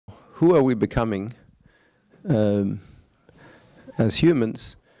who are we becoming as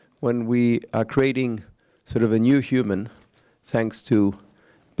humans when we are creating sort of a new human thanks to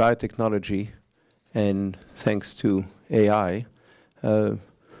biotechnology and thanks to AI? How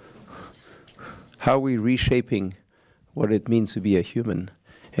are we reshaping what it means to be a human?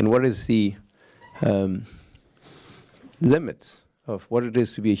 And what is the limits of what it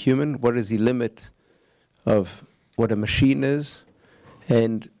is to be a human? What is the limit of what a machine is?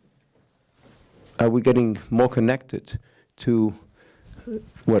 And are we getting more connected to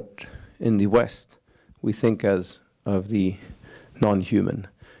what in the West we think as of the non-human?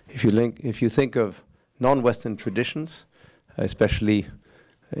 If you think of non-Western traditions, especially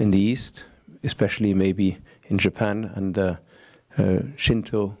in the East, especially maybe in Japan and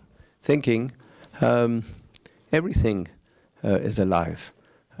Shinto thinking, everything is alive,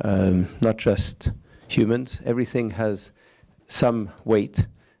 not just humans. Everything has some weight,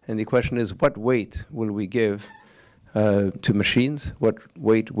 and the question is, what weight will we give to machines? What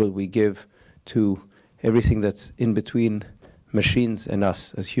weight will we give to everything that's in between machines and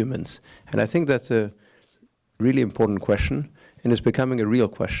us as humans? And I think that's a really important question, and it's becoming a real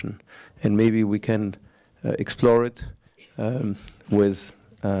question. And maybe we can explore it with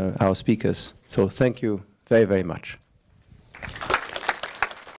our speakers. So thank you very, very much.